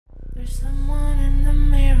Someone in the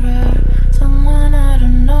mirror, someone I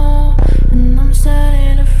don't know, and I'm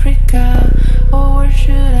starting to freak out. Oh, where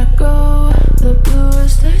should I go? The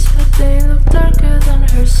bluest days, but they look darker than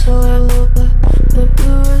her soul. The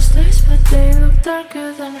bluest days, but they look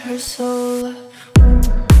darker than her soul.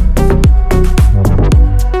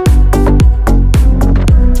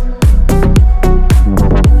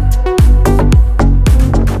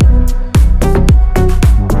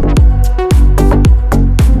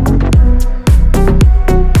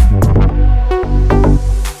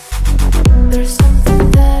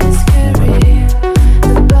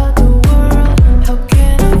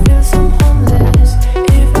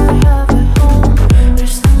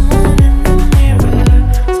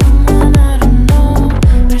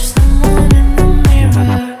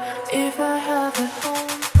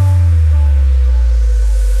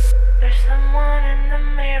 Someone in the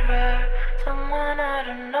mirror, someone I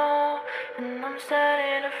don't know, and I'm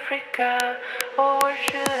starting to freak out. Oh, where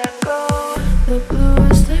should I go? The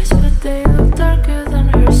bluest days, but they look darker than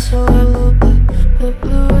her soul.